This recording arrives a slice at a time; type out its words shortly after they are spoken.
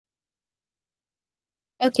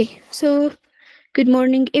Okay, so good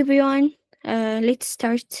morning, everyone. Let's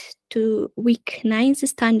start to week 9's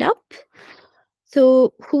stand up.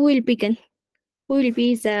 So, who will begin? Who will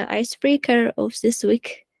be the icebreaker of this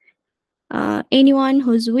week? Anyone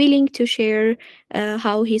who's willing to share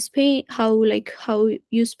how how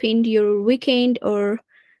you spend your weekend, or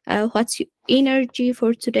what's your energy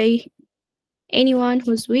for today? Anyone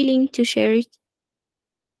who's willing to share it,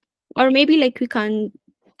 or maybe like we can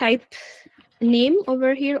type name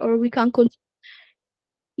over here, or we can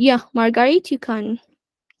yeah, Margaret, you can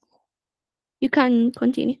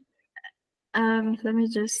continue. Let me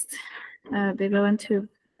just be the one to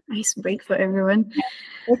ice break for everyone.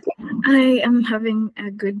 Okay. I am having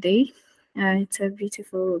a good day. It's a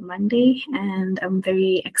beautiful Monday, and I'm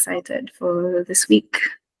very excited for this week.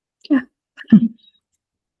 Yeah.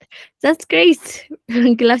 That's great.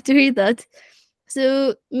 I'm glad to hear that.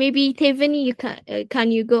 So maybe Tiffany,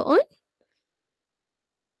 can you go on?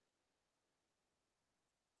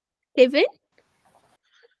 Tiffany?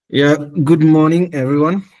 Yeah, good morning,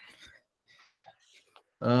 everyone.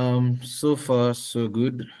 So far, so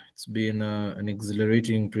good. It's been an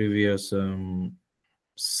exhilarating previous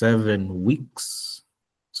 7 weeks.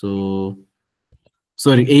 So,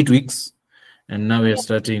 sorry, 8 weeks. And now we're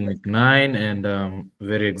starting with 9, and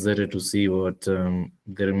very excited to see what the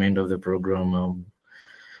remainder of the program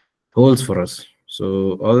holds for us.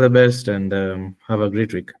 So, all the best, and have a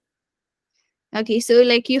great week. Okay, so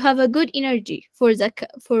like you have a good energy for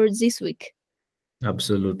for this week.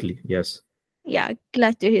 Absolutely, yes. Yeah,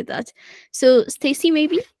 glad to hear that. So Stacy,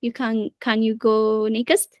 maybe can you go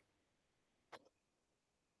next?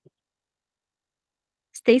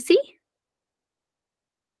 Stacy?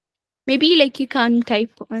 Maybe like you can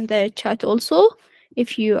type on the chat also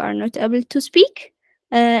if you are not able to speak.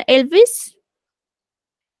 Elvis?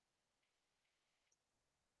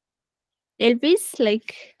 Elvis,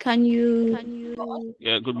 like can you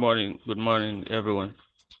Yeah, good morning. Good morning, everyone.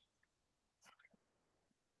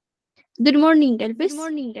 Good morning,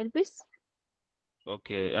 Elvis.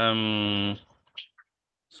 Okay.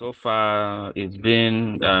 So far it's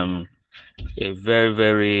been a very,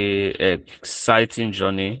 very exciting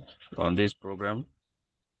journey on this program.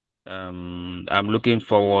 I'm looking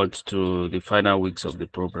forward to the final weeks of the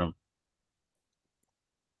program.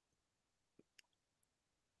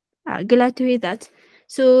 Glad to hear that.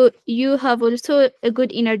 So you have also a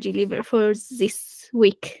good energy level for this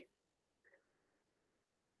week.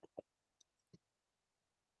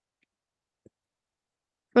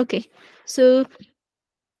 Okay, so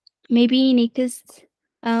maybe next,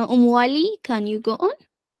 Umwali, can you go on?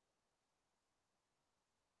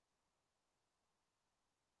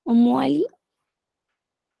 Umwali?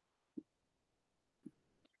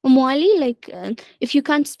 Umwali, like if you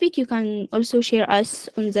can't speak, you can also share us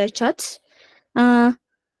on the chat. Uh,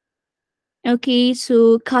 okay,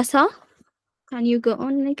 so Kasa, can you go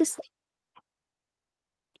on next?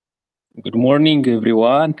 Good morning,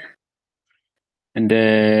 everyone. And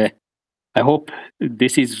I hope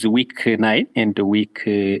this is week 9, and week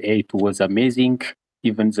 8 was amazing.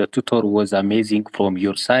 Even the tutor was amazing from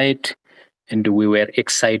your side. And we were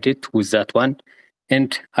excited with that one.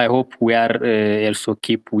 And I hope we are also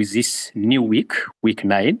keep with this new week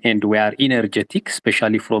 9, and we are energetic,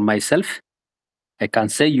 especially from myself. I can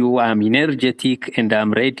say you I'm energetic and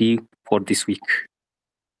I'm ready for this week.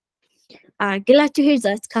 Glad to hear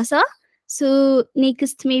that, Kasa. So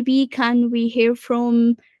next, maybe can we hear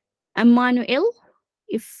from Emmanuel?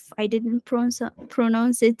 If I didn't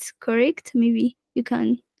pronounce it correct, maybe you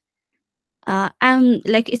can. I'm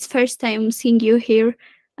like it's first time seeing you here,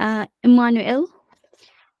 Emmanuel.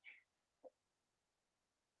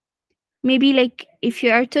 Maybe like if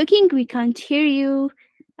you are talking, we can't hear you.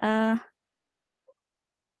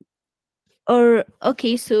 Or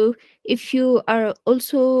okay, so if you are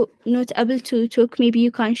also not able to talk, maybe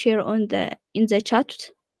you can share on in the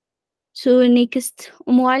chat. So next,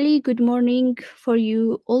 Umwali, good morning for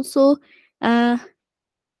you also.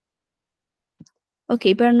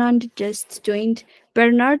 Okay, Bernard just joined.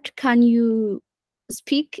 Bernard, can you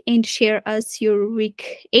speak and share us your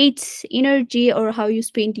week 8 energy, or how you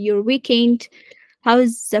spent your weekend? How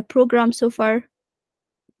is the program so far?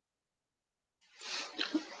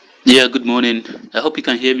 Yeah, good morning. I hope you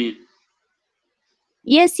can hear me.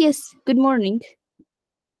 Yes, good morning.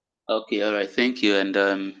 Okay, all right, thank you. And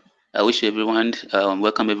I wish everyone,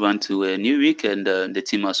 welcome everyone to a new week, and the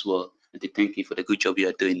team as well. And thank you for the good job you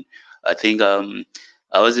are doing. I think I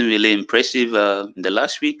wasn't really impressive in the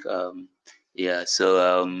last week. Yeah, so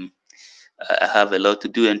I have a lot to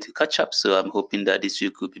do and to catch up. So I'm hoping that this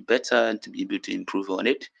week will be better and to be able to improve on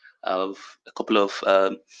it. I have a couple of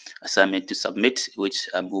assignments to submit, which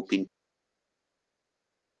I'm hoping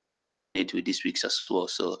it with this week's as well.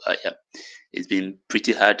 So yeah, it's been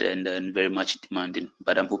pretty hard and very much demanding,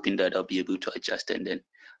 but I'm hoping that I'll be able to adjust and then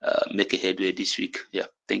make a headway this week. Yeah,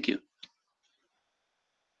 thank you.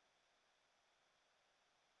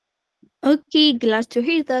 Okay, glad to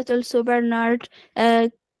hear that also, Bernard. Uh,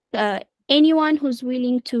 Anyone who's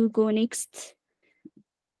willing to go next?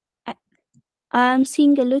 I'm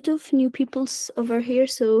seeing a lot of new peoples over here,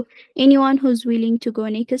 so anyone who's willing to go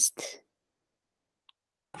next?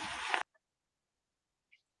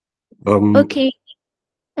 Okay.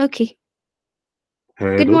 Okay.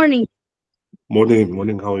 Good morning.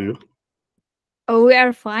 Morning. How are you? Oh, we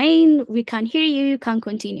are fine. We can hear you. You can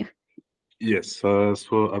continue. Yes.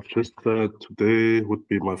 So I've just today would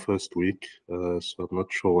be my first week. So I'm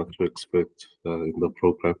not sure what to expect in the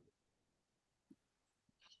program.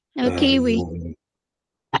 Okay,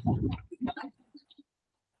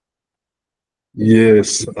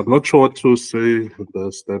 Yes, I'm not sure what to say in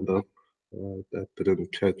the stand-up. That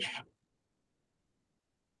didn't catch.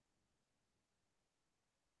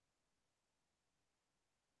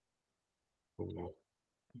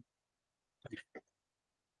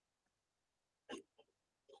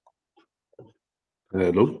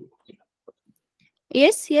 Hello?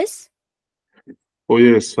 Yes. Oh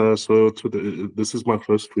yes, so today this is my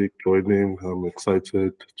first week joining. I'm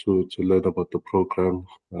excited to learn about the program.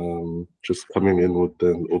 Just coming in with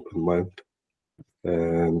an open mind,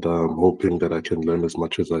 and I'm hoping that I can learn as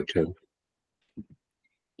much as I can.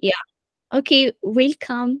 Yeah. Okay,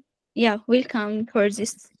 welcome. Yeah, welcome for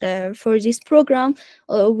this program.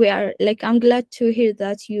 I'm glad to hear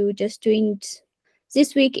that you just joined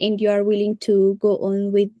this week and you are willing to go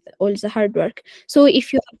on with all the hard work. So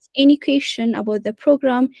if you have any question about the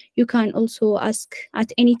program, you can also ask at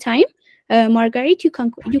any time. Margaret, you can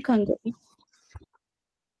go.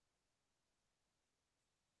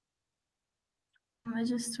 I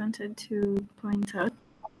just wanted to point out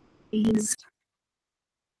is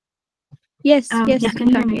Yes, yeah, we can you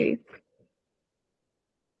hear can me? hear you.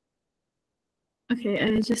 Okay,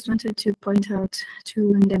 I just wanted to point out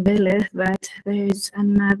to Ndebele that there is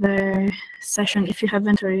another session. If you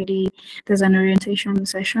haven't already, there's an orientation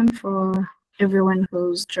session for everyone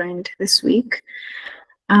who's joined this week.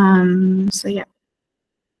 So yeah,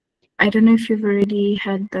 I don't know if you've already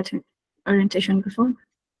had that orientation before.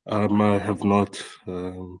 I have not,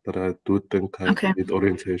 but I do think I need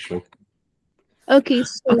orientation. Okay.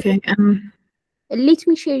 So okay. Let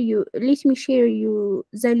me share you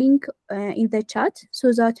the link in the chat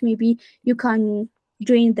so that maybe you can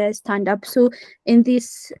join the stand-up. So in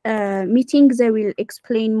this meeting they will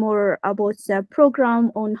explain more about the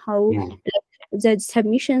program, on how the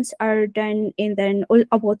submissions are done, and then all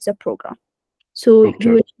about the program, so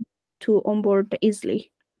you will to onboard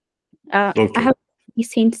easily. I have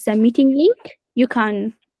sent the meeting link. You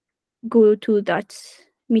can go to that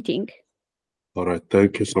meeting. All right,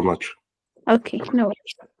 thank you so much. Okay, no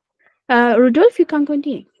worries. Rudolph, you can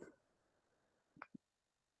continue.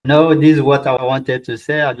 No, this is what I wanted to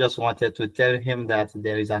say. I just wanted to tell him that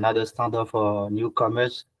there is another standard for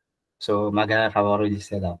newcomers. So Margaret have already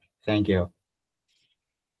said that. Thank you.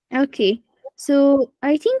 Okay, so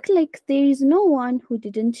I think like there is no one who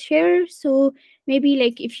didn't share. So maybe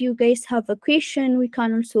like if you guys have a question, we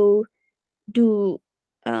can also do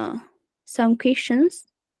some questions.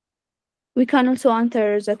 We can also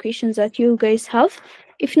answer the questions that you guys have.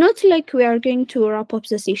 If not, like we are going to wrap up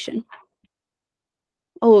the session.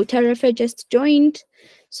 Oh, Tarafa just joined.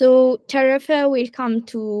 So Tarafa, welcome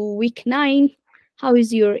to week 9. How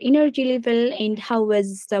is your energy level and how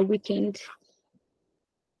was the weekend?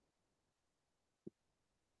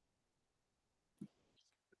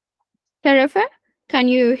 Tarafa, can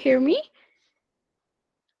you hear me?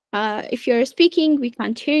 If you're speaking, we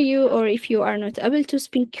can't hear you, or if you are not able to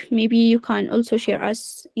speak, maybe you can also share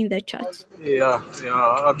us in the chat. Yeah.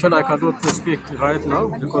 Actually, I cannot speak right now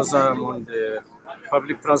because I'm on the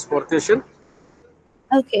public transportation.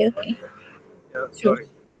 Okay. Yeah, sorry.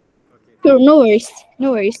 Sure, no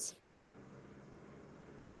worries.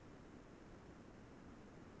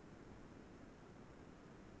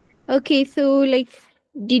 Okay, so like,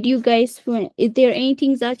 did you guys, is there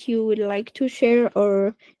anything that you would like to share,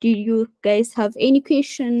 or do you guys have any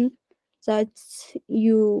question that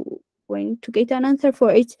you want to get an answer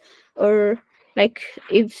for it? Or like,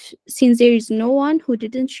 if since there is no one who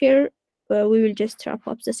didn't share, we will just wrap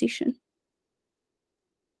up the session.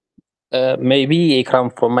 Maybe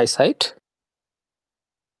Ikram from my side.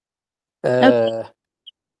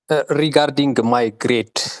 Regarding my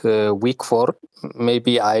grade week 4,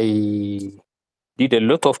 maybe I did a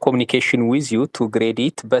lot of communication with you to grade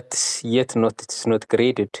it, but yet it's not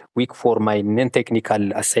graded. Weak for my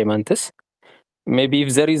non-technical assignments. Maybe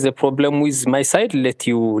if there is a problem with my side, let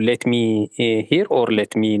me hear or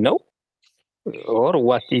let me know, or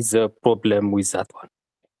what is the problem with that one?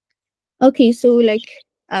 Okay, so like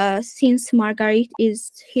since Margaret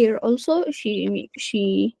is here also,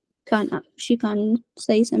 she can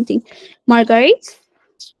say something. Margaret?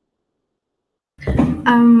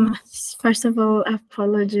 First of all,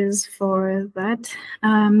 apologies for that.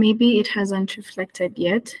 Maybe it hasn't reflected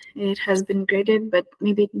yet. It has been graded, but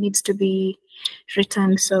maybe it needs to be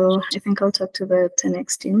written. So I think I'll talk to the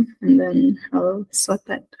 10X team and then I'll sort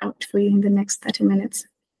that out for you in the next 30 minutes.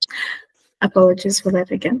 Apologies for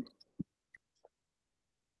that again.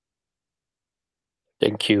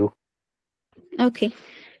 Thank you. Okay,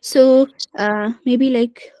 so maybe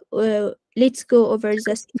like let's go over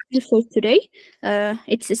the schedule for today.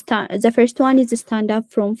 It's the first one is a stand up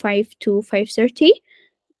from 5 to 5:30,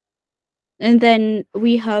 and then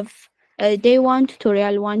we have day one,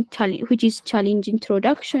 tutorial one, which is challenge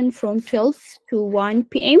introduction from 12 to 1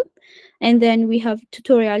 p.m. And then we have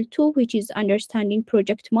tutorial 2, which is understanding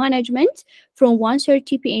project management from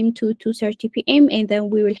 1:30 p.m. to 2:30 p.m. And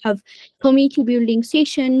then we will have community building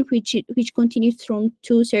session, which continues from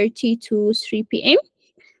 2:30 to 3 p.m.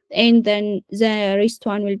 And then the rest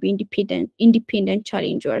one will be independent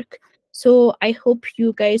challenge work. So I hope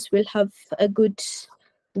you guys will have a good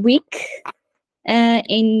week.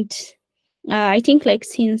 And I think like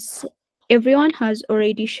since everyone has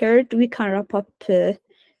already shared, we can wrap up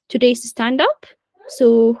today's stand-up.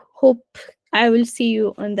 So hope I will see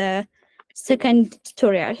you on the second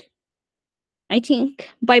tutorial. I think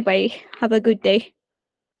bye-bye. Have a good day.